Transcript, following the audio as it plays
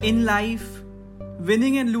In life,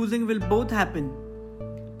 winning and losing will both happen.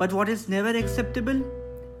 But what is never acceptable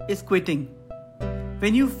is quitting.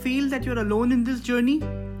 When you feel that you're alone in this journey,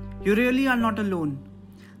 you really are not alone.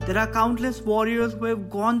 There are countless warriors who have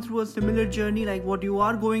gone through a similar journey like what you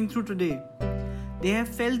are going through today. They have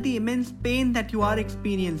felt the immense pain that you are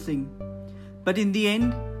experiencing. But in the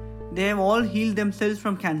end, they have all healed themselves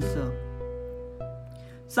from cancer.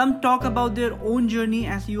 Some talk about their own journey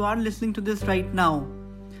as you are listening to this right now,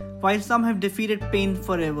 while some have defeated pain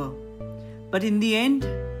forever. But in the end,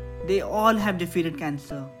 they all have defeated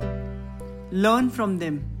cancer. Learn from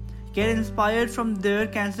them. Get inspired from their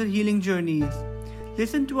cancer healing journeys.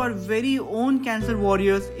 Listen to our very own cancer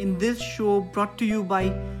warriors in this show brought to you by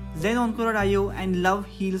ZenOnco.io and Love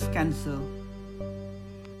Heals Cancer.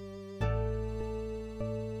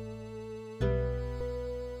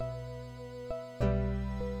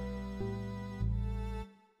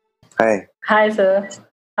 Hi Hi sir,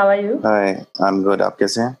 how are you? Hi I am good. आप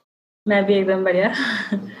कैसे हैं? मैं भी एकदम बढ़िया.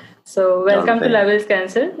 So welcome to Okay. Love Heals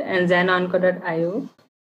Cancer and ZenOnco.io.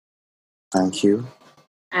 Thank you.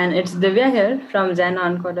 And it's Divya here from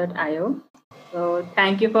ZenOnco.io. So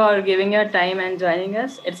thank you for giving your time and joining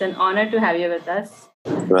us. It's an honor to have you with us.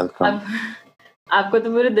 Welcome. अब आपको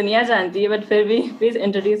तो पूरी दुनिया जानती है, but फिर भी please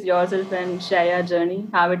introduce yourself and share your journey,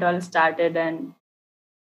 how it all started and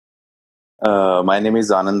my name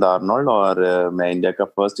is Anand Arnold और मैं इंडिया का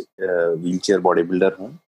फर्स्ट व्हीलचेयर बॉडी बिल्डर हूँ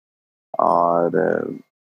और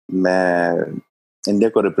मैं इंडिया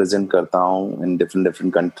को रिप्रेजेंट करता हूँ इन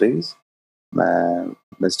डिफरेंट कंट्रीज। मैं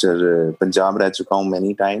मिस्टर पंजाब रह चुका हूँ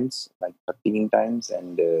many times, like 13 times,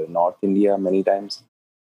 and north India many times,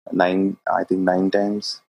 9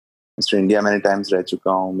 times. Mister India many times रह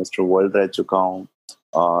चुका हूँ, मिस्टर वर्ल्ड रह चुका हूँ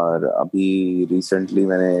और अभी रिसेंटली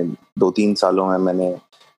मैंने 2-3 सालों में मैंने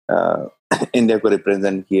इंडिया को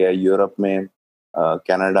रिप्रेजेंट किया है यूरोप में,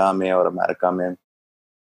 कनाडा में और अमेरिका में।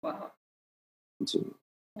 wow. जी।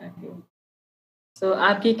 Okay. So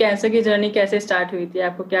आपकी कैंसर की जर्नी कैसे स्टार्ट हुई थी?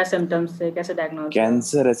 आपको क्या सिम्टम्स थे? कैसे डायग्नोज?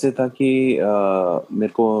 कैंसर ऐसे था कि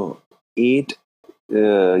मेरे को 8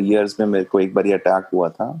 इयर्स में मेरे को एक बार अटैक हुआ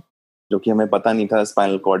था, जो कि हमें पता नहीं था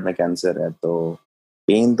स्पाइनल कॉर्ड में कैंसर है। तो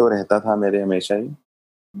पेन तो रहता था मेरे हमेशा ही,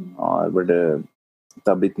 और बट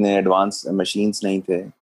तब इतने एडवांस मशीन्स नहीं थे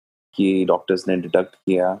कि डॉक्टर्स ने डिटेक्ट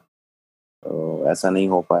किया, तो ऐसा नहीं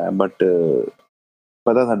हो पाया। बट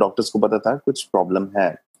पता था, डॉक्टर्स को पता था कुछ प्रॉब्लम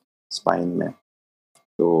है स्पाइन में।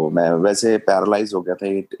 तो मैं वैसे पैरालाइज हो गया था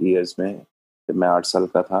 8 इयर्स में, जब मैं 8 साल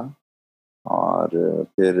का था, और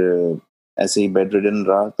फिर ऐसे ही बेड रिडन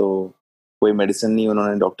रहा। तो कोई मेडिसिन नहीं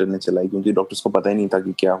उन्होंने, डॉक्टर ने चलाई, क्योंकि डॉक्टर्स को पता ही नहीं था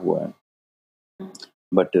कि क्या हुआ है।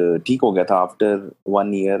 बट ठीक हो गया था। आफ्टर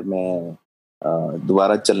 1 ईयर में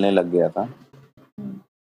दोबारा चलने लग गया था।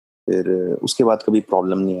 फिर उसके बाद कभी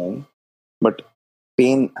प्रॉब्लम नहीं आई, बट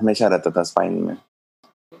पेन हमेशा रहता था स्पाइन में।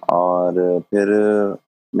 और फिर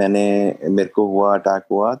मेरे को अटैक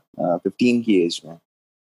हुआ 15 की एज में।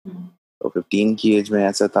 तो 15 की एज में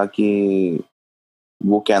ऐसा था कि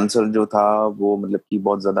वो कैंसर जो था वो मतलब कि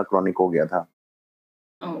बहुत ज़्यादा क्रॉनिक हो गया था।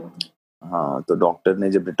 हाँ, तो डॉक्टर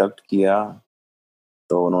ने जब डिटेक्ट किया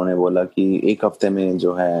तो उन्होंने बोला कि 1 हफ्ते में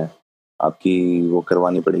जो है आपकी वो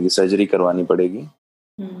करवानी पड़ेगी, सर्जरी करवानी पड़ेगी,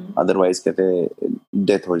 अदरवाइज कहते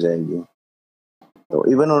डेथ हो जाएगी। तो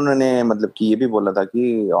इवन उन्होंने मतलब कि ये भी बोला था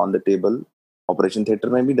कि on the table operation theatre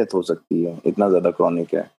में भी डेथ हो सकती है, इतना ज़्यादा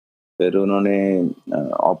क्रॉनिक है। फिर उन्होंने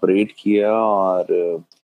ऑपरेट किया, और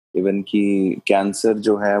इवन कि कैंसर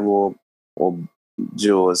जो है वो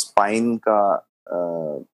जो स्पाइन का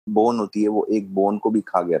बोन होती है, वो एक बोन को भी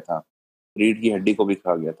खा गया था, रीढ़ की हड्डी को भी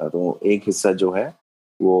खा गया था। तो एक हिस्सा जो है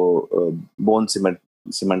वो बोन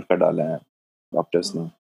सीमेंट का डाला है डॉक्टर्स ने।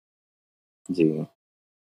 जी।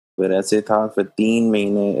 फिर ऐसे था, फिर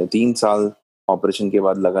 3 साल ऑपरेशन के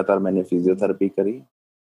बाद लगातार मैंने फिजियोथेरेपी करी,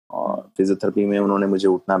 और फिजियोथेरेपी में उन्होंने मुझे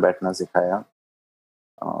उठना बैठना सिखाया।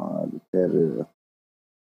 और फिर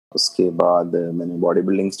उसके बाद मैंने बॉडी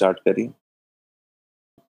बिल्डिंग स्टार्ट करी।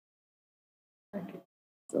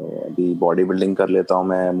 तो अभी बॉडी बिल्डिंग कर लेता हूँ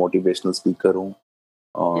मैं, मोटिवेशनल स्पीकर हूँ,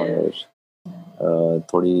 और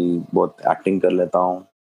थोड़ी बहुत एक्टिंग कर लेता हूँ,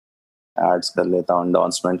 एड्स कर लेता हूँ,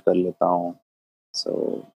 अनाउंसमेंट कर लेता हूँ।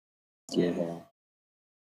 सो ये है।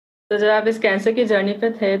 तो जब आप इस कैंसर की जर्नी पे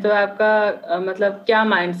थे तो आपका मतलब क्या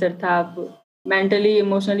माइंडसेट था? आप मेंटली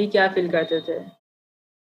इमोशनली क्या फील करते थे?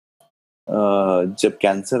 जब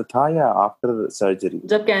कैंसर था या आफ्टर सर्जरी?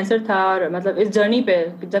 जब कैंसर था, और मतलब इस जर्नी पे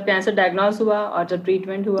जब कैंसर डायग्नोज हुआ और जब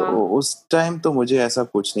ट्रीटमेंट हुआ। तो उस टाइम तो मुझे ऐसा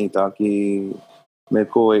कुछ नहीं था कि मेरे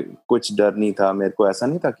को कुछ डर नहीं था। मेरे को ऐसा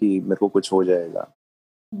नहीं था कि मेरे को कुछ हो जाएगा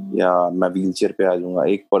या मैं व्हीलचेयर पे आ जाऊंगा।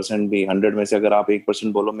 1% भी, 100 में से अगर आप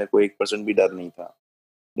 1% बोलो, मेरे को 1% भी डर नहीं था।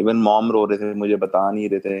 इवन मॉम रो रहे थे, मुझे बता नहीं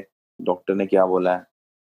रहे थे डॉक्टर ने क्या बोला है।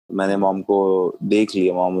 मैंने मॉम को देख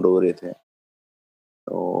लिया, मॉम रो रहे थे,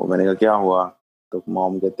 तो मैंने कहा क्या हुआ, तो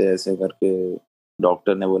मॉम कहते हैं ऐसे करके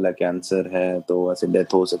डॉक्टर ने बोला कैंसर है, तो ऐसे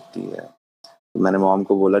डेथ हो सकती है। तो मैंने मॉम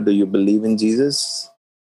को बोला do you believe in Jesus,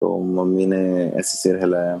 तो मम्मी ने ऐसे सिर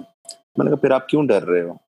हिलाया। मैंने कहा फिर आप क्यों डर रहे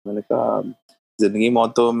हो, मैंने कहा जिंदगी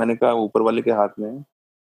मौत तो मैंने कहा ऊपर वाले के हाथ में है।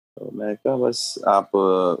 तो मैंने कहा बस आप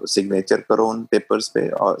सिग्नेचर करो उन पेपर्स पे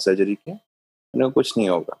और सर्जरी के, मैंने कहा कुछ नहीं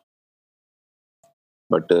होगा।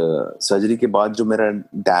 बट सर्जरी के बाद जो मेरा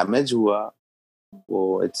डैमेज हुआ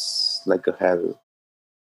वो इट्स लाइक अ हेल।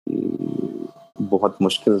 बहुत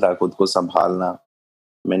मुश्किल था खुद को संभालना,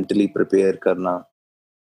 मेंटली प्रिपेयर करना,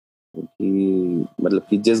 कि मतलब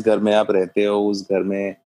कि जिस घर में आप रहते हो उस घर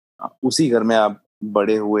में, उसी घर में आप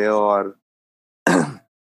बड़े हुए हो, और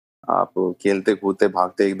आप खेलते कूदते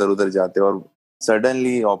भागते इधर उधर जाते हो, और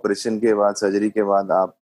सडनली ऑपरेशन के बाद, सर्जरी के बाद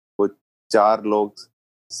आपको 4 लोग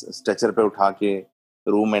स्ट्रेचर पे उठा के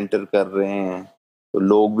रूम एंटर कर रहे हैं। तो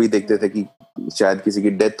लोग भी देखते थे कि शायद किसी की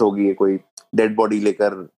डेथ हो गई है, कोई डेड बॉडी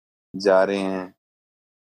लेकर जा रहे हैं।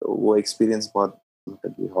 तो वो एक्सपीरियंस बहुत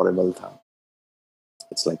मतलब हॉरिबल था,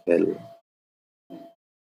 इट्स लाइक हेल।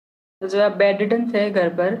 तो जब आप बेड रिडन थे घर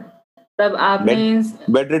पर, तब आपने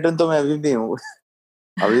बेड रिटर्न तो मैं अभी भी हूँ।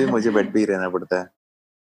 अभी भी मुझे बेड पे ही रहना पड़ता है।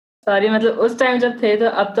 सॉरी, मतलब उस टाइम जब थे, तो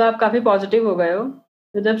अब तो आप काफी पॉजिटिव हो गए हो।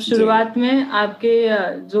 तो जब शुरुआत में आपके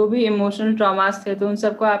जो भी इमोशनल ट्रॉमास थे, तो उन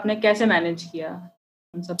सबको आपने कैसे मैनेज किया,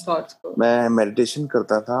 उन सब थॉट्स को? मैं मेडिटेशन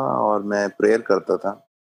करता था और मैं प्रेयर करता था,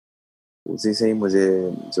 उसी से ही मुझे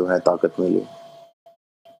जो है ताकत मिली।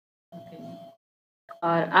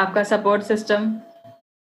 और आपका सपोर्ट सिस्टम?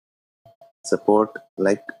 सपोर्ट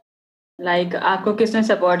लाइक आपको किसने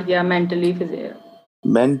सपोर्ट किया मेंटली, फिजिकली?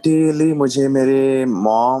 मेंटली मुझे मेरे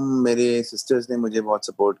मॉम, मेरे सिस्टर्स ने मुझे बहुत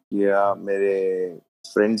सपोर्ट किया, मेरे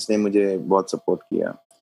फ्रेंड्स ने मुझे बहुत सपोर्ट किया।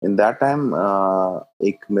 इन दैट टाइम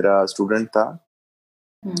एक मेरा स्टूडेंट था,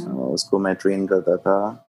 उसको मैं ट्रेन करता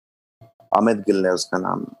था, अमित गिल है उसका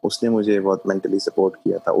नाम, उसने मुझे बहुत मेंटली सपोर्ट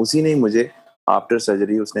किया था। उसी ने मुझे आफ्टर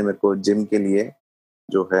सर्जरी उसने मेरे को जिम के लिए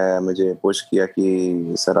जो है मुझे पुश किया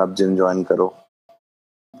कि सर आप जिम ज्वाइन करो।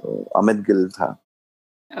 तो अमित गिल था,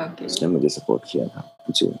 उसने मुझे सपोर्ट किया था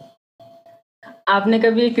जी। आपने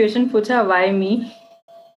कभी एक क्वेश्चन पूछा व्हाई मी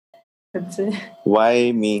खुद से?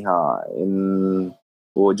 व्हाई मी, हाँ। इन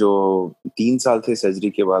वो जो 3 साल थे सर्जरी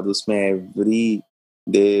के बाद, उसमें एवरी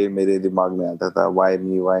डे मेरे दिमाग में आता था व्हाई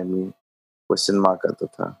मी क्वेश्चन मार्क आता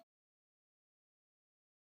था।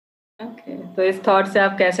 ओके, तो इस थॉट से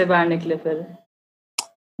आप कैसे बाहर निकले फिर?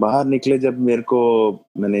 बाहर निकले जब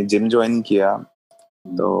मैंने जिम ज्वाइन किया,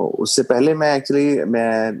 तो उससे पहले मैं एक्चुअली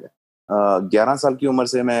मैं 11 साल की उम्र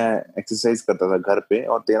से मैं एक्सरसाइज करता था घर पे,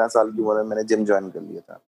 और 13 साल की उम्र में मैंने जिम ज्वाइन कर लिया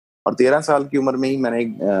था। और 13 साल की उम्र में ही मैंने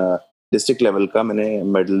डिस्ट्रिक्ट लेवल का मैंने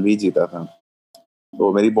मेडल भी जीता था।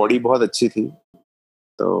 तो मेरी बॉडी बहुत अच्छी थी।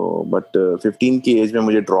 तो बट 15 की एज में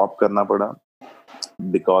मुझे ड्रॉप करना पड़ा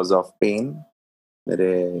बिकॉज ऑफ पेन।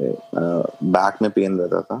 मेरे बैक में पेन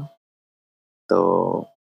रहता था। तो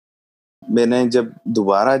मैंने जब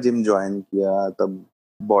दोबारा जिम ज्वाइन किया तब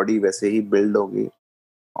बॉडी वैसे ही बिल्ड हो गई।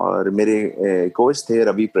 और मेरे कोच थे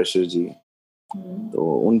रवि प्रशर जी, तो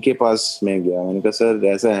उनके पास मैं गया। मैंने कहा सर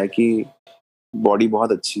ऐसा है कि बॉडी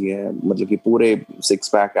बहुत अच्छी है, मतलब कि पूरे 6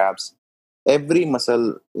 pack abs, every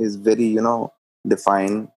muscle is very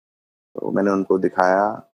defined. तो मैंने उनको दिखाया,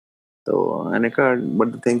 तो मैंने कहा बट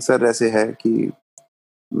द थिंग सर ऐसे है कि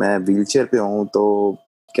मैं व्हीलचेयर पे हूँ, तो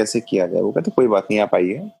कैसे किया जाए। वो कहते कोई बात नहीं, आप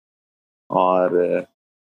आइए। और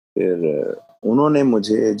फिर उन्होंने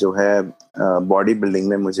मुझे जो है बॉडी बिल्डिंग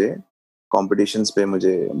में मुझे कॉम्पिटिशन्स पे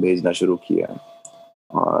मुझे भेजना शुरू किया।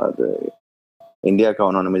 और इंडिया का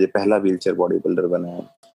उन्होंने मुझे पहला व्हीलचेयर बॉडी बिल्डर बनाया।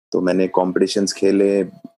 तो मैंने कॉम्पिटिशन्स खेले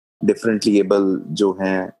डिफरेंटली एबल जो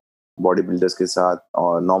हैं बॉडी बिल्डर्स के साथ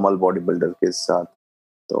और नॉर्मल बॉडी बिल्डर के साथ।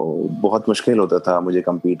 तो बहुत मुश्किल होता था मुझे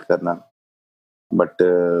compete करना, बट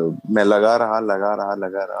मैं लगा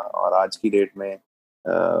रहा। और आज की डेट में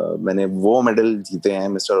मैंने वो मेडल जीते हैं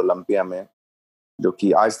मिस्टर ओलंपिया में, जो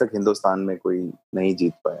कि आज तक हिंदुस्तान में कोई नहीं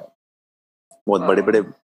जीत पाया। बहुत बड़े बड़े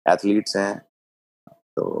एथलीट्स हैं।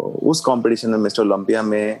 तो उस कंपटीशन में मिस्टर ओलंपिया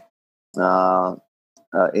में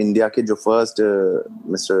इंडिया के जो फर्स्ट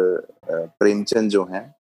मिस्टर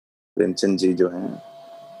प्रेमचंद जी जो हैं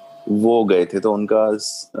वो गए थे, तो उनका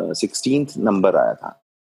 16th नंबर आया था।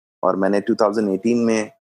 और मैंने 2018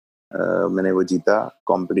 में मैंने वो जीता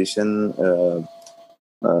कंपटीशन,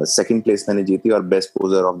 सेकंड प्लेस मैंने जीती और best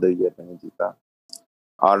poser of the year मैंने जीता।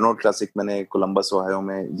 आर्नोल्ड क्लासिक मैंने कोलंबस ओहायो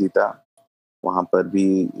में जीता, वहां पर भी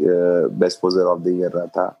best poser of the year रहा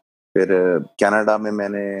था। फिर कनाडा में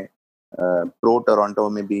मैंने प्रो टोरंटो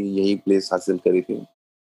में भी यही प्लेस हासिल करी थी।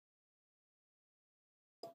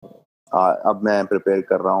 अब मैं प्रिपेयर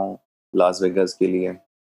कर रहा हूँ लास वेगास के लिए।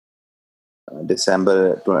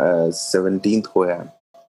 दिसंबर 17 को है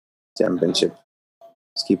चैंपियनशिप,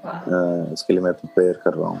 उसके लिए मैं प्रिपेयर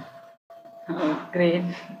कर रहा हूँ। ग्रेट।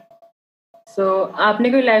 सो आपने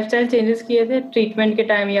कोई लाइफस्टाइल चेंजेस किए थे ट्रीटमेंट के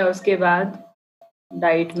टाइम या उसके बाद,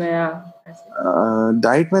 डाइट में या ऐसे?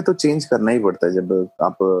 डाइट में तो चेंज करना ही पड़ता है। जब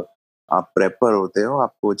आप प्रेपर होते हो,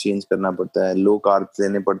 आपको चेंज करना पड़ता है। लो कार्ब्स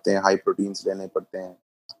लेने पड़ते हैं, हाई प्रोटीन्स लेने पड़ते हैं,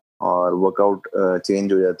 और वर्कआउट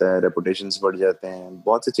चेंज हो जाता है, रेपुटेशंस बढ़ जाते हैं,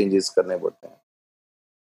 बहुत से चेंजेस करने पड़ते हैं।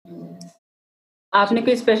 आपने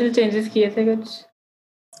कोई स्पेशल चेंजेस किए थे कुछ?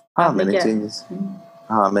 हाँ, मैंने चेंजेस,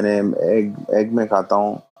 हाँ मैंने एग में खाता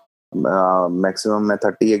हूँ, मैक्सिमम मैं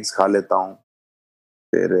 30 एग्स खा लेता हूँ।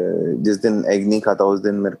 फिर जिस दिन एग नहीं खाता उस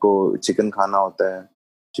दिन मेरे को चिकन खाना होता है,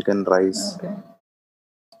 चिकन राइस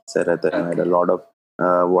से रहता है मेरा। लॉट ऑफ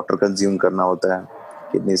वाटर कंज्यूम करना होता है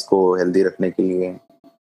किडनीज को हेल्दी रखने के लिए,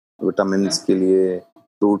 विटामिन्स के लिए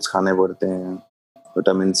फ्रूट्स खाने पड़ते हैं,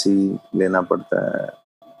 विटामिन सी लेना पड़ता है,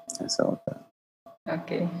 ऐसा होता है।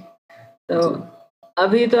 ओके, तो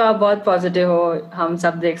अभी तो आप बहुत पॉजिटिव हो, हम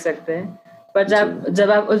सब देख सकते हैं, पर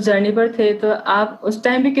जब आप उस जर्नी पर थे तो आप उस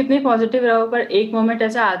टाइम भी कितने पॉजिटिव रहो, पर एक मोमेंट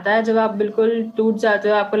ऐसा आता है जब आप बिल्कुल टूट जाते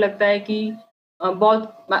हो, आपको लगता है कि अब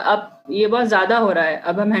ये बहुत ज्यादा हो रहा है,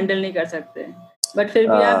 अब हम हैंडल नहीं कर सकते, बट फिर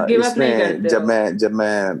भी आप गिव अप नहीं करते हो। जब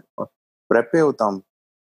मैं प्रेप पे होता हूँ,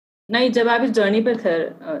 नहीं, जब आप इस जर्नी पे थे,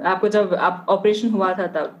 आपको जब आप ऑपरेशन हुआ था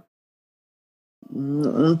तब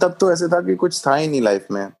तो ऐसे था कि कुछ था ही नहीं लाइफ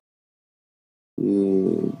में,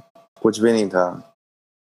 कुछ भी नहीं था।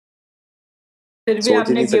 फिर भी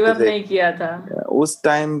आपने गिव अप नहीं किया था उस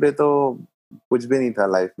टाइम पे, तो कुछ भी नहीं था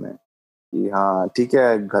लाइफ में कि हाँ ठीक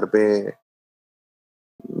है घर पे,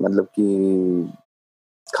 मतलब कि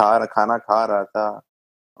खाना खा रहा था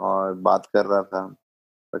और बात कर रहा था,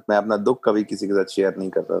 बट मैं अपना दुख कभी किसी के साथ शेयर नहीं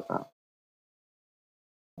कर रहा था।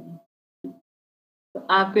 तो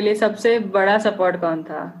आपके लिए सबसे बड़ा सपोर्ट कौन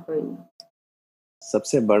था? कोई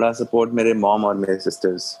सबसे बड़ा सपोर्ट मेरे मॉम और मेरे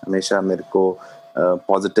सिस्टर्स हमेशा मेरे को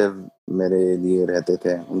पॉजिटिव मेरे लिए रहते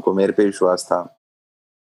थे। उनको मेरे पे विश्वास था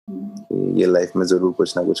कि ये लाइफ में जरूर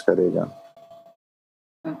कुछ ना कुछ करेगा।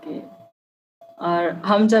 ओके। और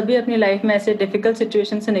हम जब भी अपनी लाइफ में ऐसे डिफिकल्ट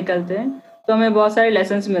सिचुएशन से निकलते हैं तो हमें बहुत सारे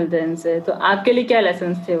लेसन्स मिलते हैं इनसे, तो आपके लिए क्या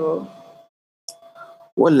लेसन्स थे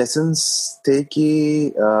वो लेसन्स थे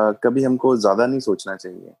कि कभी हमको ज्यादा नहीं सोचना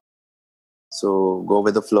चाहिए, so go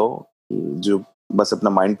with the flow, जो बस अपना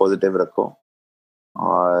माइंड पॉजिटिव रखो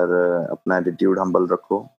और अपना एटीट्यूड हम्बल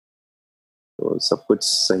रखो, तो सब कुछ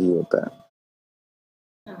सही होता है।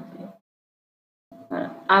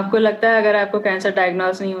 आपको लगता है अगर आपको कैंसर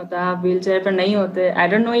डायग्नोस नहीं होता, आप व्हील चेयर पर नहीं होते, आई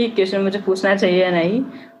डोंट नो ये क्वेश्चन मुझे पूछना चाहिए या नहीं,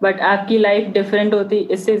 बट आपकी लाइफ डिफरेंट होती,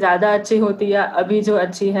 इससे ज्यादा अच्छी होती, या अभी जो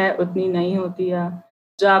अच्छी है उतनी नहीं होती, या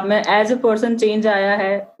जो आप में एज ए पर्सन चेंज आया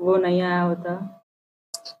है वो नहीं आया होता?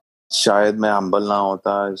 शायद मैं हम्बल ना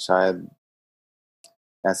होता, शायद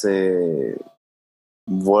ऐसे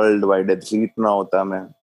वर्ल्ड वाइड एथलीट ना होता, मैं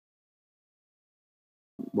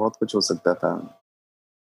बहुत कुछ हो सकता था,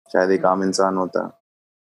 शायद एक आम इंसान होता।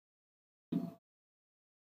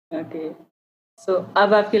 ओके, सो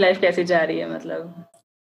अब आपकी लाइफ कैसी जा रही है? मतलब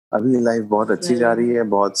अभी लाइफ बहुत अच्छी जा रही है,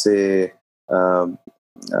 बहुत से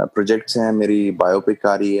प्रोजेक्ट्स हैं, मेरी बायोपिक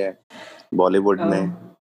आ रही है बॉलीवुड में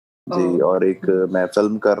जी, और एक मैं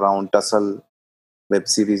फिल्म कर रहा हूँ, टसल वेब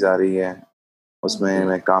सीरीज आ रही है, उसमें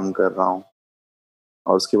मैं काम कर रहा हूँ,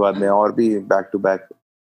 और उसके बाद में और भी बैक टू बैक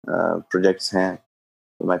प्रोजेक्ट्स हैं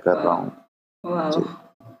तो मैं कर रहा हूँ।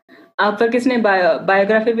 आप पर किसने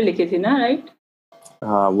बायोग्राफी भी लिखी थी ना, राइट?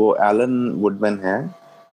 हाँ, वो एलन वुडमैन है,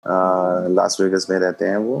 लास वेगस में रहते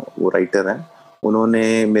हैं, वो राइटर हैं।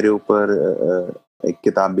 उन्होंने मेरे ऊपर एक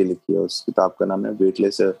किताब भी लिखी है, उस किताब का नाम है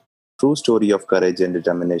weightless, true story of courage and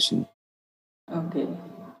determination. Okay,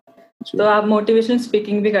 तो आप मोटिवेशनल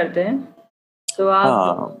स्पीकिंग भी करते हैं? तो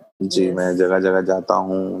आप जी, मैं जगह जगह जाता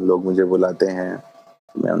हूँ, लोग मुझे बुलाते हैं,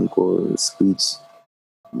 मैं उनको स्पीच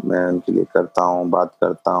मैं उनके लिए करता हूँ, बात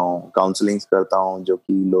करता हूँ, काउंसलिंग करता हूँ। जो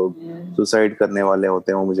कि लोग सुसाइड करने वाले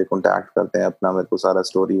होते हैं वो मुझे कांटेक्ट करते हैं, अपना मेरे को सारा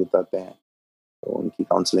स्टोरी बताते हैं, तो उनकी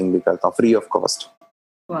काउंसलिंग भी करता हूँ free of cost.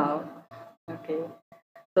 Wow, okay.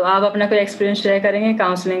 तो आप अपना कोई एक्सपीरियंस शेयर करेंगे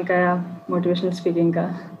काउंसलिंग का या मोटिवेशनल स्पीकिंग का,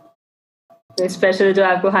 तो स्पेशल जो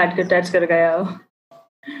आपको हार्ट को टच कर गया हो?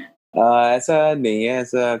 ऐसा नहीं है,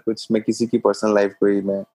 ऐसा कुछ मैं किसी की पर्सनल लाइफ को ही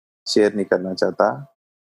मैं शेयर नहीं करना चाहता,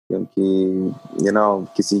 क्योंकि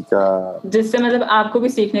किसी का जिससे मतलब आपको भी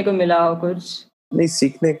सीखने को मिला हो कुछ। नहीं,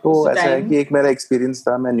 सीखने को ऐसा है कि एक मेरा एक्सपीरियंस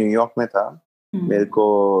था, मैं न्यूयॉर्क में था, मेरे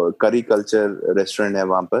को करी कल्चर रेस्टोरेंट है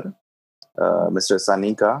वहां पर, मिस्टर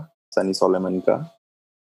सनी सोलेमन का,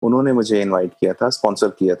 उन्होंने मुझे इनवाइट किया था, स्पॉन्सर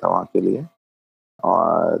किया था वहाँ के लिए।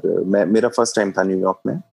 और मेरा फर्स्ट टाइम था न्यूयॉर्क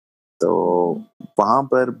में, तो वहाँ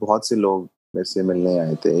पर बहुत से लोग मेरे से मिलने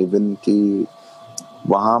आए थे। इवन कि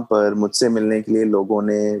वहाँ पर मुझसे मिलने के लिए लोगों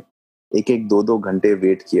ने 1-1, 2-2 घंटे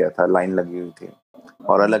वेट किया था, लाइन लगी हुई थी,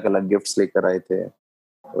 और अलग अलग गिफ्ट्स लेकर आए थे।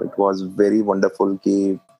 तो इट वाज वेरी वंडरफुल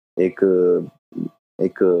कि एक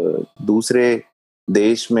एक दूसरे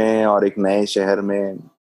देश में और एक नए शहर में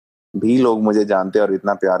भी लोग मुझे जानते हैं और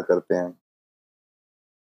इतना प्यार करते हैं।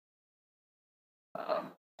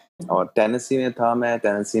 और टेनेसी में था मैं,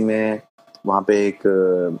 टेनेसी में वहाँ पे एक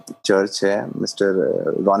चर्च है,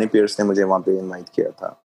 मिस्टर रॉनी पियर्स ने मुझे वहाँ पे इनवाइट किया था।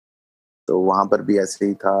 तो वहाँ पर भी ऐसे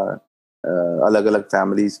ही था, अलग अलग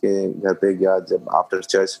फैमिलीज के घर पे गया जब आफ्टर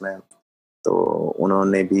चर्च में, तो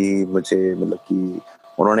उन्होंने भी मुझे मतलब कि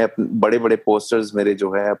उन्होंने अपने बड़े बड़े पोस्टर्स मेरे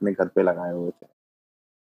जो है अपने घर पे लगाए हुए थे।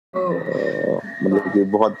 मतलब कि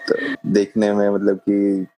बहुत देखने में मतलब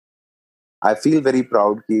कि आई फील वेरी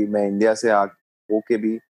प्राउड कि मैं इंडिया से होके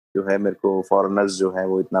भी जो है मेरे को फॉरेनर्स जो है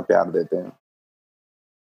वो इतना प्यार देते हैं।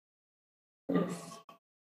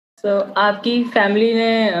 तो आपकी फैमिली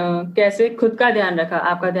ने कैसे खुद का ध्यान रखा,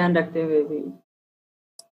 आपका ध्यान रखते हुए भी?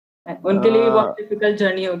 उनके लिए भी बहुत डिफिकल्ट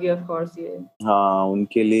जर्नी होगी ऑफ कोर्स ये। हाँ,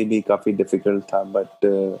 उनके लिए भी काफी डिफिकल्ट था, बट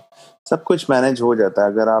सब कुछ मैनेज हो जाता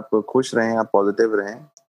है अगर आप खुश रहें, आप पॉजिटिव रहें,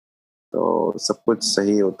 तो सब कुछ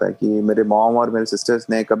सही होता है। कि मेरे मॉम और मेरे सिस्टर्स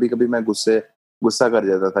ने कभी कभी मैं गुस्सा कर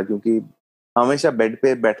जाता था, क्योंकि हमेशा बेड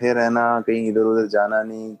पे बैठे रहना, कहीं इधर उधर जाना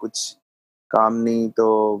नहीं, कुछ काम नहीं,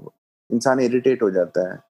 तो इंसान इरिटेट हो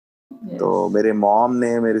जाता है। तो मेरे मॉम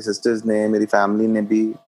ने, मेरे सिस्टर्स ने, मेरी फैमिली ने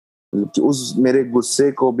भी उस मेरे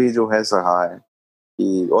गुस्से को भी जो है सहा है,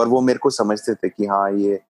 कि और वो मेरे को समझते थे कि हाँ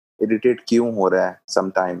ये इरिटेट क्यों हो रहा है सम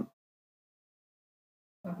टाइम।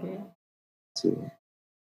 जी।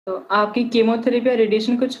 तो आपकी कीमोथेरेपी या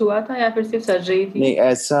रेडिएशन कुछ हुआ था या फिर सिर्फ सर्जरी थी? नहीं,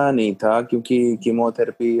 ऐसा नहीं था, क्योंकि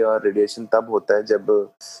कीमोथेरेपी और रेडिएशन तब होता है जब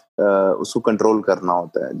उसको कंट्रोल करना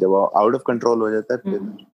होता है। जब आउट ऑफ कंट्रोल हो जाता है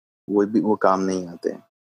फिर वो काम नहीं आते।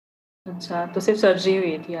 अच्छा, तो सिर्फ सर्जरी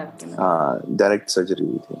हुई थी आपके में? हाँ, डायरेक्ट सर्जरी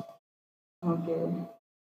हुई थी। ओके।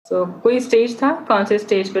 तो कोई स्टेज था, कौन से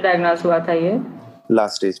स्टेज पे डायग्नोस हुआ था ये?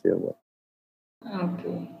 लास्ट स्टेज पे हुआ।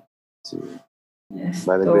 ओके जी, yes.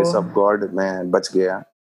 By the grace of God मैं बच गया,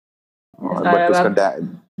 और बट उसका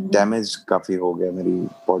डैमेज काफी हो गया मेरी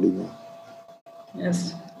बॉडी में।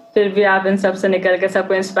 यस, फिर भी आप इन सब से निकल के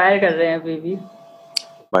सबको इंस्पायर कर रहे हैं अभी भी।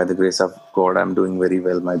 By the grace of God, I'm doing very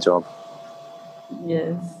well my job.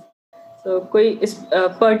 Yes. तो कोई इस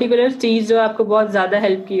पर्टिकुलर चीज जो आपको बहुत ज्यादा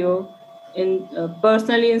हेल्प की हो इन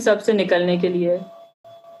पर्सनली इन सब से निकलने के लिए?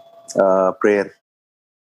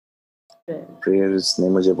 प्रेयर्स ने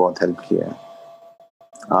मुझे बहुत हेल्प किया है।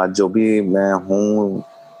 आज जो भी मैं हूँ,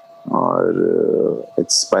 और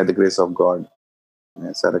it's by the grace of God.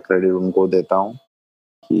 मैं सारा क्रेडिट उनको देता हूँ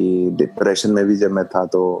कि डिप्रेशन में भी जब मैं था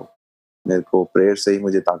तो मेरे को प्रेयर से ही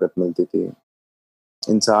मुझे ताकत मिलती थी।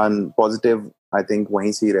 इंसान पॉजिटिव आई थिंक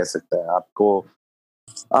वहीं से ही रह सकता है।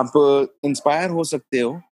 आप इंस्पायर हो सकते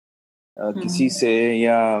हो किसी से,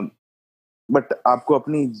 या बट आपको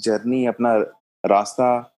अपनी जर्नी, अपना रास्ता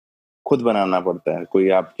खुद बनाना पड़ता है।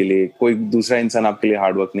 कोई दूसरा इंसान आपके लिए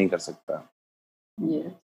हार्ड वर्क नहीं कर सकता।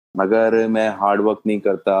 अगर मैं हार्ड वर्क नहीं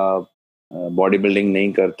करता, बॉडी बिल्डिंग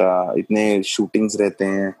नहीं करता, इतने शूटिंग्स रहते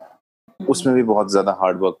हैं, उसमें भी बहुत ज्यादा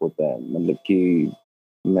हार्ड वर्क होता है। मतलब कि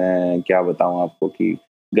मैं क्या बताऊं आपको कि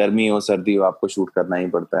गर्मी हो सर्दी हो, आपको शूट करना ही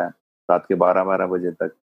पड़ता है। रात के 12-12 बजे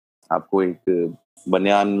तक आपको एक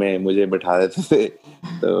बनियान में मुझे बैठा देते थे,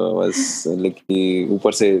 तो बस लेकिन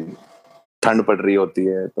ऊपर से ठंड पड़ रही होती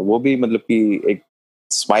है, तो वो भी मतलब कि एक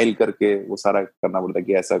स्माइल करके वो सारा करना पड़ता है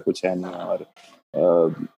कि ऐसा कुछ है नहीं। और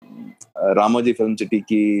रामोजी फिल्म सिटी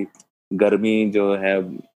की गर्मी जो है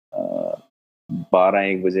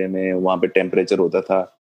 12-1 बजे में वहां पे टेम्परेचर होता था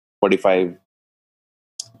 45,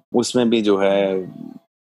 उसमें भी जो है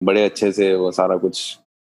बड़े अच्छे से वो सारा कुछ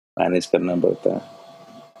मैनेज करना पड़ता है।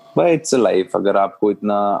 But it's a life. अगर आपको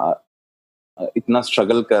इतना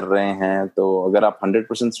स्ट्रगल कर रहे हैं, तो अगर आप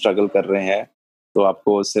 100% स्ट्रगल कर रहे हैं, तो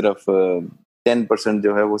आपको सिर्फ 10%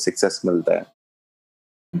 जो है वो सक्सेस मिलता है।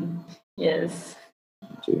 यस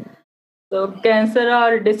जी। तो कैंसर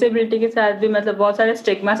और डिसेबिलिटी के साथ भी मतलब बहुत सारे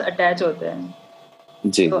स्टिग्मास अटैच होते हैं।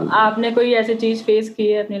 जी, तो जी, आपने कोई ऐसी चीज फेस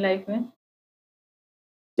की है अपनी लाइफ में?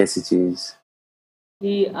 कैसी चीज?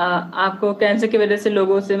 कि आपको कैंसर की वजह से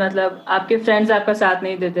लोगों से मतलब आपके फ्रेंड्स आपका साथ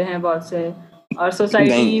नहीं देते हैं बहुत से, और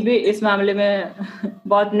सोसाइटी भी इस मामले में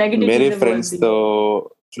बहुत नेगेटिव मेरे चीजें फ्रेंड्स बोलती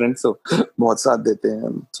है। तो बहुत साथ देते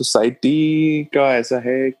हैं। सोसाइटी का ऐसा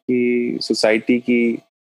है कि सोसाइटी की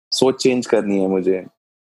सोच चेंज करनी है मुझे।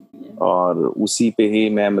 और उसी पे ही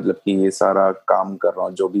मैं मतलब कि ये सारा काम कर रहा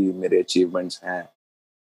हूँ, जो भी मेरे अचीवमेंट्स हैं।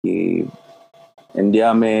 कि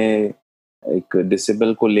इंडिया में एक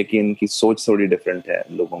डिसेबल को लेके इनकी सोच थोड़ी डिफरेंट है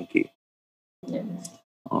लोगों की,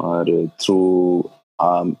 और थ्रू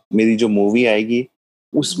मेरी जो मूवी आएगी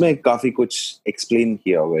उसमें काफी कुछ एक्सप्लेन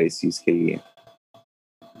किया होगा इस चीज के लिए।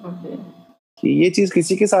 कि ये चीज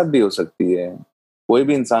किसी के साथ भी हो सकती है, कोई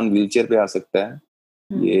भी इंसान व्हीलचेयर पे आ सकता है।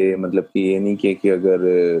 ये मतलब कि ये नहीं कि अगर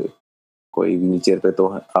कोई व्हीलचेयर पे, तो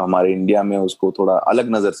हमारे इंडिया में उसको थोड़ा अलग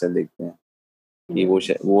नजर से देखते हैं कि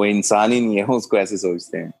वो इंसान ही नहीं है, उसको ऐसे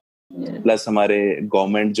सोचते हैं। प्लस हमारे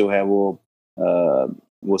गवर्नमेंट जो है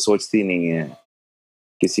वो सोचती नहीं है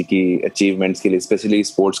किसी की अचीवमेंट्स के लिए, स्पेशली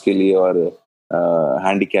स्पोर्ट्स के लिए और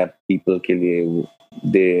हैंडीकैप पीपल के लिए।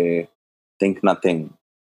 They think nothing.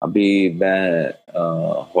 अभी मैं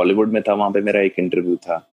हॉलीवुड में था, वहां पे मेरा एक इंटरव्यू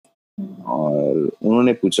था और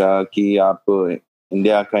उन्होंने पूछा कि आप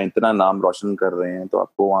इंडिया का इतना नाम रोशन कर रहे हैं, तो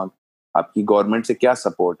आपको वहाँ आपकी गवर्नमेंट से क्या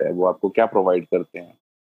सपोर्ट है, वो आपको क्या प्रोवाइड करते हैं,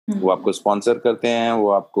 वो आपको स्पॉन्सर करते हैं, वो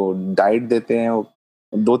आपको डाइट देते हैं।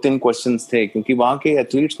 2-3 क्वेश्चंस थे, क्योंकि वहाँ के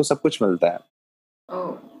एथलीट्स को सब कुछ मिलता है।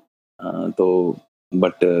 तो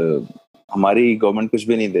बट हमारी गवर्नमेंट कुछ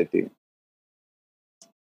भी नहीं देती,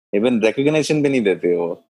 इवन रिकग्निशन भी नहीं देते वो।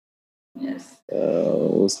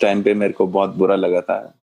 उस टाइम पे मेरे को बहुत बुरा लगा था।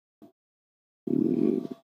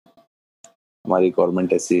 हमारी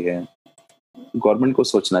गवर्नमेंट ऐसी है, गवर्नमेंट को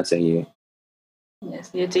सोचना चाहिए।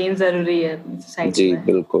 ये चेंज जरूरी है सोसाइटी जी में।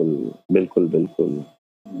 बिल्कुल बिल्कुल बिल्कुल।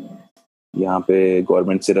 यहाँ पे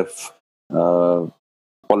गवर्नमेंट सिर्फ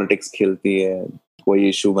पॉलिटिक्स खेलती है, कोई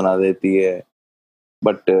इशू बना देती है,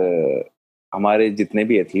 बट हमारे जितने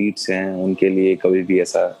भी एथलीट्स हैं उनके लिए कभी भी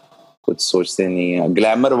ऐसा कुछ सोचते नहीं है।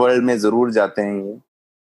 ग्लैमर वर्ल्ड में जरूर जाते हैं ये,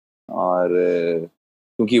 और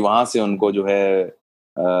क्योंकि वहां से उनको जो है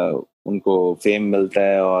उनको फेम मिलता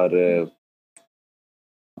है और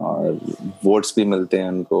वोट्स भी मिलते हैं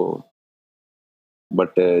उनको।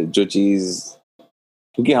 बट जो चीज,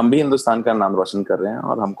 क्योंकि हम भी हिंदुस्तान का नाम रोशन कर रहे हैं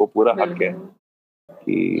और हमको पूरा हक है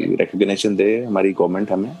कि रिकग्निशन दे हमारी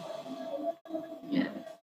गवर्नमेंट हमें,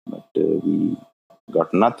 but we got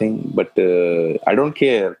nothing. But I don't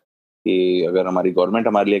care कि अगर हमारी गवर्नमेंट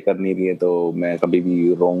हमारे लिए कर नहीं रही है तो मैं कभी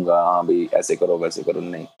भी रोऊंगा, हाँ भाई ऐसे करो वैसे करो।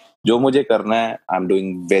 नहीं, जो मुझे करना है I am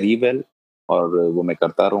doing very well, और वो मैं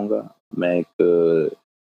करता रहूंगा। मैं एक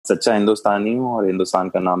सच्चा हिंदुस्तानी हूँ और हिंदुस्तान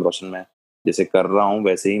का नाम रोशन मैं जैसे कर रहा हूँ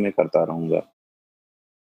वैसे ही मैं करता रहूंगा।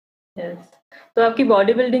 तो आपकी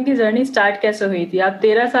बॉडी बिल्डिंग की जर्नी स्टार्ट कैसे हुई थी? आप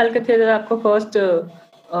 13 साल के थे जब आपको फर्स्ट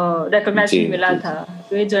रिकॉग्निशन मिला था,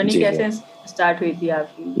 तो ये जर्नी कैसे स्टार्ट हुई थी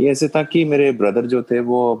आपकी? ये ऐसे था कि मेरे ब्रदर जो थे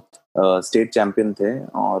वो स्टेट चैंपियन थे,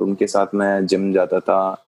 और उनके साथ मैं जिम जाता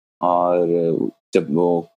था, और जब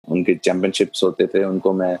वो उनके चैंपियनशिप्स होते थे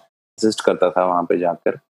उनको मैं असिस्ट करता था वहां पे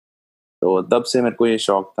जाकर। तो तब से मेरे को ये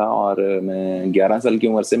शौक था, और मैं 11 साल की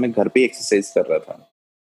उम्र से मैं घर पे एक्सरसाइज कर रहा था।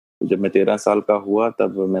 तो जब मैं 13 साल का हुआ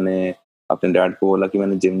तब मैंने अपने डैड को बोला कि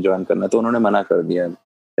मैंने जिम ज्वाइन करना है, तो उन्होंने मना कर दिया।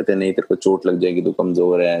 कहते नहीं, तेरे को चोट लग जाएगी, तू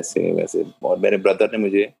कमजोर है, ऐसे वैसे। और मेरे ब्रदर ने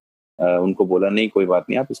मुझे उनको बोला नहीं कोई बात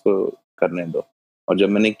नहीं, आप इसको करने दो। और जब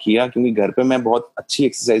मैंने किया, क्योंकि घर पे मैं बहुत अच्छी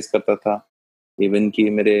एक्सरसाइज करता था, इवन कि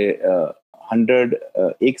मेरे 100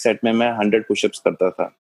 एक सेट में मैं 100 पुशअप्स करता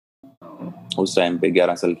था उस टाइम पे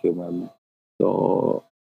 11 साल की उम्र में। तो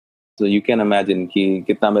यू कैन इमेजिन कि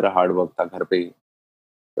कितना मेरा हार्ड वर्क था घर पे ही।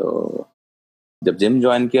 तो जब जिम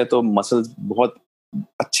ज्वाइन किया तो मसल्स बहुत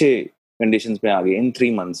अच्छे कंडीशंस में आ गए इन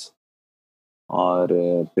 3 मंथ्स। और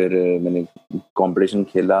फिर मैंने कंपटीशन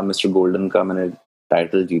खेला, मिस्टर गोल्डन का मैंने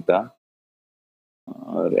टाइटल जीता,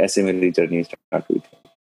 और ऐसे मेरी जर्नी स्टार्ट हुई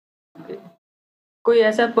थी। कोई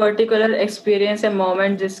ऐसा पर्टिकुलर एक्सपीरियंस या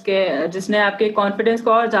मोमेंट जिसने आपके कॉन्फिडेंस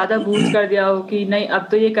को और ज्यादा बूस्ट कर दिया हो कि नहीं अब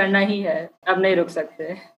तो ये करना ही है, अब नहीं रुक सकते?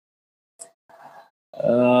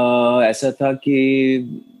 ऐसा था कि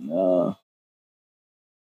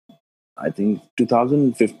आई थिंक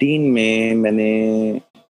 2015 में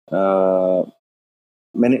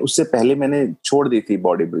मैंने उससे पहले मैंने छोड़ दी थी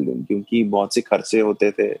बॉडी बिल्डिंग, क्योंकि बहुत से खर्चे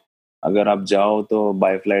होते थे। अगर आप जाओ तो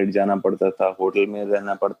बाय फ्लाइट जाना पड़ता था, होटल में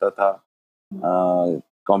रहना पड़ता था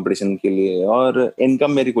कंपटीशन के लिए, और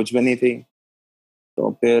इनकम मेरी कुछ भी नहीं थी। तो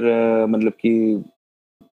फिर मतलब कि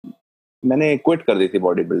मैंने क्विट कर दी थी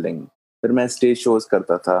बॉडी बिल्डिंग। फिर मैं स्टेज शोज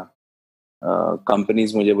करता था,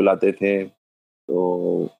 कंपनीज मुझे बुलाते थे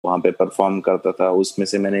तो वहाँ पे परफॉर्म करता था। उसमें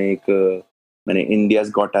से मैंने इंडियाज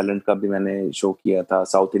गॉट टैलेंट का भी मैंने शो किया था,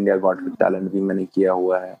 साउथ इंडिया गॉट टैलेंट भी मैंने किया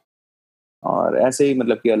हुआ है, और ऐसे ही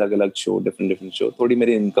मतलब कि अलग अलग शो, डिफरेंट शो। थोड़ी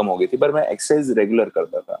मेरी इनकम हो गई थी, पर मैं एक्सरसाइज रेगुलर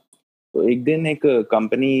करता था। तो एक दिन एक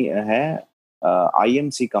कंपनी है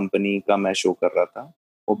IMC कंपनी का मैं शो कर रहा था,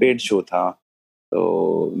 वो पेड शो था।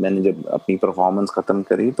 तो मैंने जब अपनी परफॉर्मेंस ख़त्म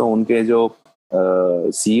करी तो उनके जो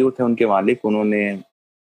CEO थे, उनके मालिक, उन्होंने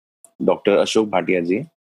डॉक्टर अशोक भाटिया जी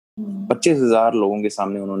 25,000 लोगों के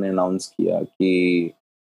सामने उन्होंने अनाउंस किया कि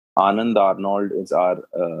आनंद Arnold is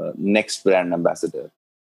our next brand ambassador.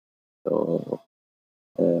 तो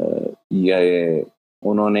ये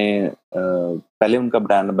उन्होंने पहले उनका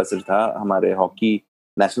ब्रांड एम्बेसडर था हमारे हॉकी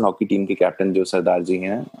नेशनल हॉकी टीम के कैप्टन जो सरदार जी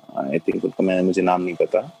हैं, आई थिंक उनका मुझे नाम नहीं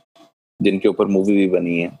पता, जिनके ऊपर मूवी भी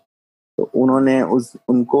बनी है। तो उन्होंने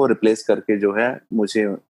उनको रिप्लेस करके जो है मुझे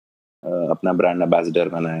अपना ब्रांड एम्बेसडर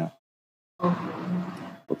बनाया।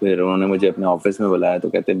 तो फिर उन्होंने मुझे अपने ऑफिस में बुलाया, तो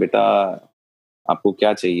कहते बेटा आपको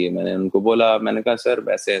क्या चाहिए। मैंने उनको बोला, मैंने कहा सर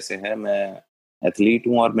वैसे ऐसे है, मैं एथलीट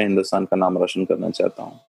हूँ और मैं हिंदुस्तान का नाम रोशन करना चाहता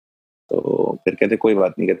हूँ। तो फिर कहते कोई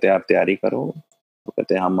बात नहीं, कहते आप तैयारी करो, तो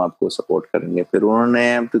कहते हम आपको सपोर्ट करेंगे। फिर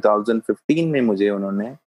उन्होंने 2015 में मुझे उन्होंने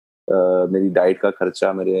मेरी डाइट का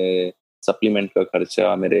खर्चा, मेरे सप्लीमेंट का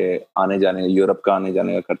खर्चा, मेरे आने जाने, यूरोप का आने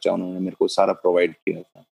जाने का खर्चा उन्होंने मेरे को सारा प्रोवाइड किया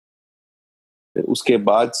था। फिर उसके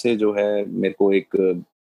बाद से जो है मेरे को एक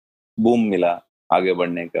बूम मिला आगे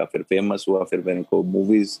बढ़ने का, फिर फेमस हुआ, फिर मेरे को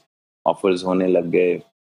मूवीज ऑफर्स होने लग गए।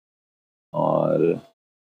 और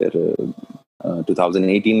फिर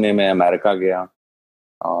 2018 में मैं अमेरिका गया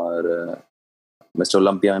और मिस्टर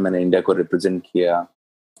ओलंपिया में मैंने इंडिया को रिप्रेजेंट किया।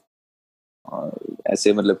 और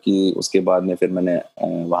ऐसे मतलब कि उसके बाद में फिर मैंने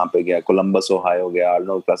वहाँ पे गया, कोलंबस ओहायो गया,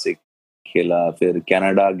 आर्नोल्ड क्लासिक खेला, फिर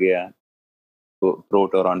कनाडा गया, प्रो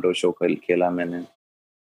टोरंटो शो खेला मैंने,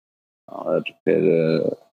 और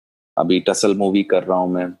फिर अभी टसल मूवी कर रहा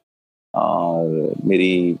हूँ मैं और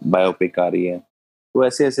मेरी बायोपिक आ रही है। तो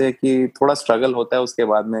ऐसे ऐसे कि थोड़ा स्ट्रगल होता है, उसके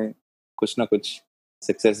बाद में कुछ ना कुछ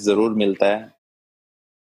सक्सेस जरूर मिलता है।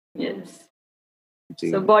 यस।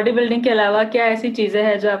 सो बॉडी बिल्डिंग के अलावा क्या ऐसी चीजें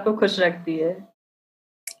हैं जो आपको खुश रखती है?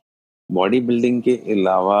 बॉडी बिल्डिंग के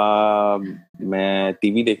अलावा मैं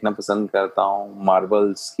टीवी देखना पसंद करता हूँ,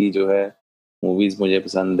 मार्वल्स की जो है मूवीज मुझे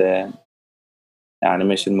पसंद है,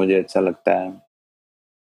 एनिमेशन मुझे अच्छा लगता है।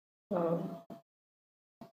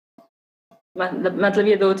 मतलब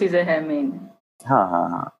ये दो चीजें हैं मेन।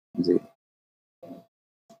 हाँ जी।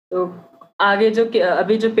 तो आगे जो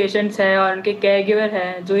अभी जो पेशेंट्स हैं और उनके केयर गिवर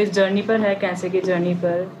हैं जो इस जर्नी पर है, कैंसर की जर्नी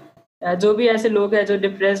पर, जो भी ऐसे लोग हैं जो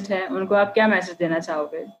डिप्रेस्ड हैं, उनको आप क्या मैसेज देना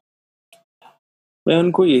चाहोगे? मैं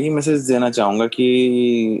उनको यही मैसेज देना चाहूँगा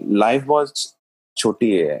कि लाइफ बहुत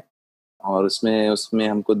छोटी है और उसमें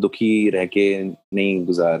हमको दुखी रह के नहीं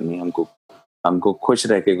गुजारनी, हमको खुश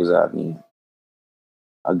रह के गुजारनी है।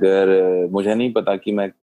 अगर मुझे नहीं पता कि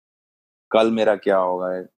मैं कल मेरा क्या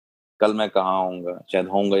होगा, कल मैं कहाँ होऊंगा, शायद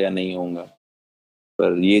होऊंगा या नहीं होऊंगा,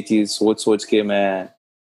 पर ये चीज सोच सोच के मैं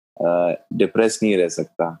डिप्रेस नहीं रह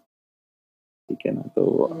सकता। ठीक है ना?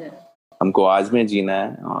 तो हमको आज में जीना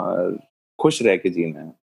है और खुश रह के जीना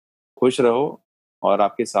है। खुश रहो और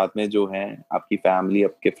आपके साथ में जो है आपकी फैमिली,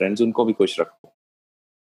 आपके फ्रेंड्स, उनको भी खुश रखो।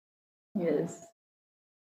 यस।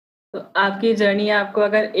 तो आपकी जर्नी आपको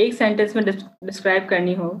अगर एक सेंटेंस में डिस्क्राइब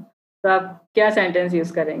करनी हो तो आप क्या सेंटेंस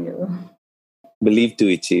यूज करेंगे? वो बिलीव टू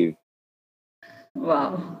अचीव।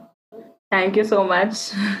 वाह, थैंक यू सो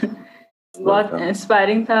मच। बहुत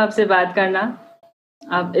इंस्पायरिंग था आपसे बात करना।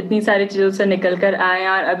 आप इतनी सारी चीज़ों से निकल कर आए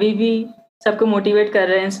और अभी भी सबको मोटिवेट कर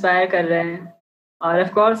रहे हैं, इंस्पायर कर रहे हैं और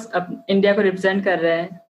ऑफ कोर्स अब इंडिया को रिप्रेजेंट कर रहे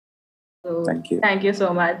हैं। तो थैंक यू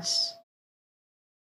सो मच।